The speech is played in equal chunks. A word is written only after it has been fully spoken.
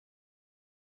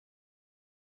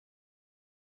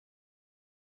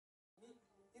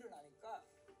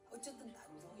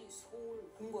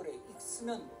궁궐에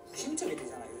있으면 무심점이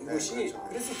되잖아요. 이것이 네, 그렇죠.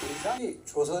 그래서 굉장히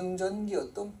조선전기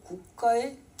어떤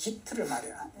국가의 기틀을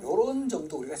마련한 이런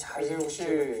점도 우리가 잘 기억할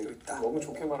필요 있다. 너무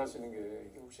좋게 말하시는 게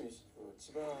이게 혹시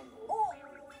집안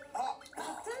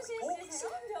같은 시인이세요?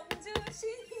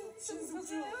 신병주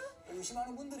신숙주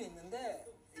의심하는 분들이 있는데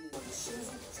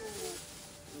신숙주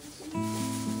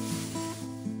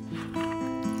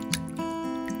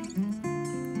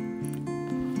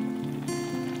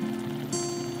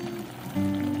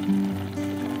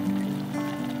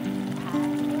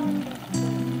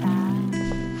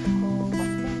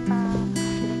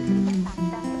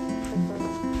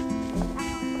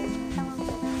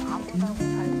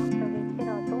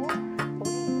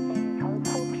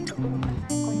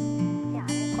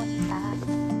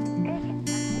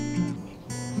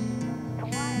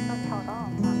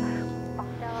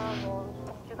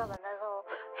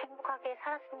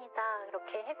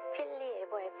이렇게 해피리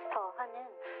에버 애프터 하는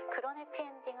그런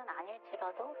해피엔딩은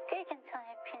아닐지라도 꽤 괜찮은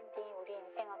해피엔딩이 우리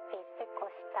인생 앞에 있을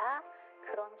것이다.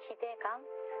 그런 기대감,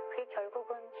 그게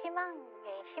결국은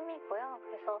희망의 힘이고요.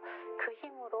 그래서 그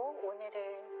힘으로 오늘을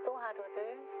또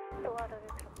하루를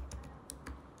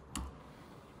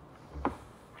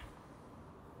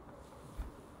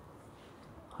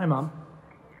Hi, Mom.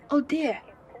 Oh dear,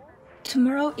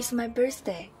 tomorrow is my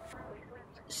birthday.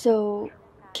 So,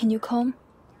 can you come?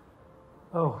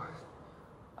 Oh,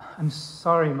 I'm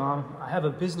sorry, Mom. I have a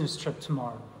business trip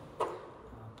tomorrow.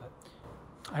 But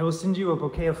I will send you a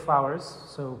bouquet of flowers,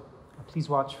 so please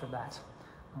watch for that.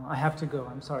 I have to go.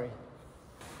 I'm sorry.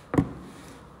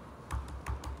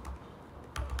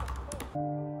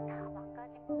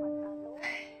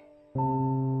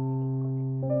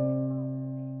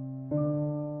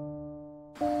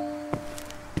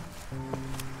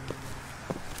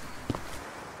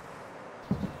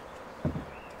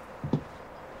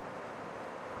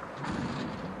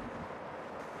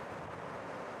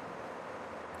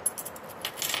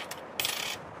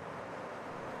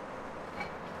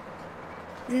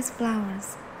 These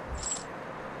flowers.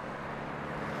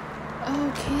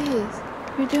 Oh, kids,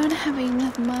 you don't have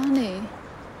enough money.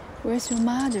 Where's your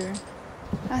mother?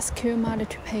 Ask your mother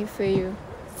to pay for you.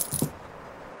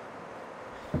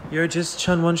 You're just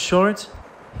Chunwon short?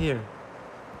 Here.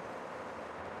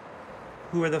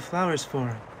 Who are the flowers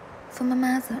for? For my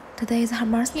mother. Today is her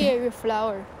birthday. Here, your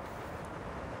flower.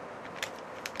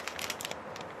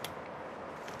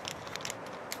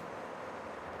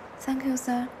 Thank you,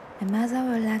 sir. My mother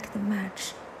will like them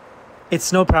much.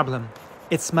 It's no problem.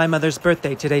 It's my mother's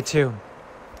birthday today, too.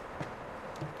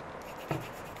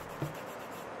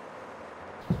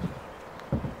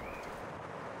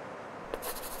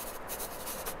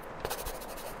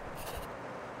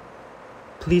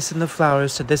 Please send the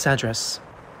flowers to this address.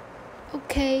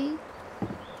 Okay.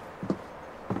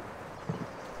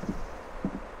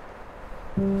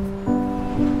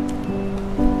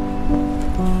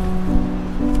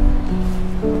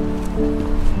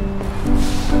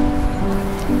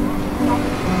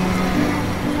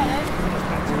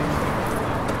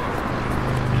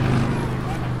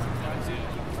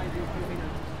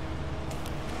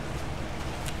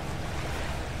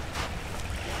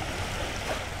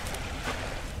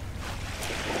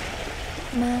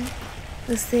 Mom,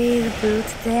 you see the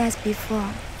boots there as before.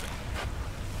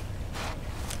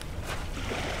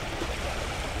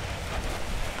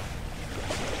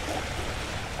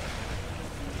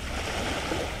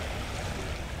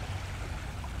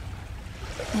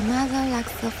 My mother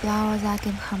likes the flowers I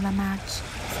gave her very much.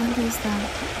 Thank you, sir.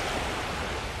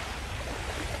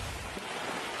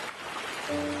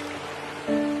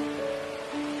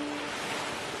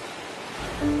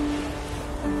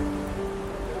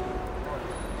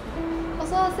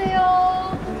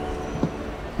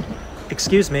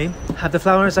 Excuse me, have the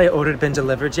flowers I ordered been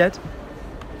delivered yet?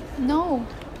 No.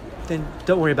 Then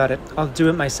don't worry about it. I'll do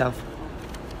it myself.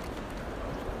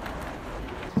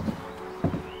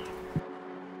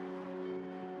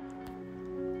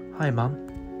 Hi, Mom.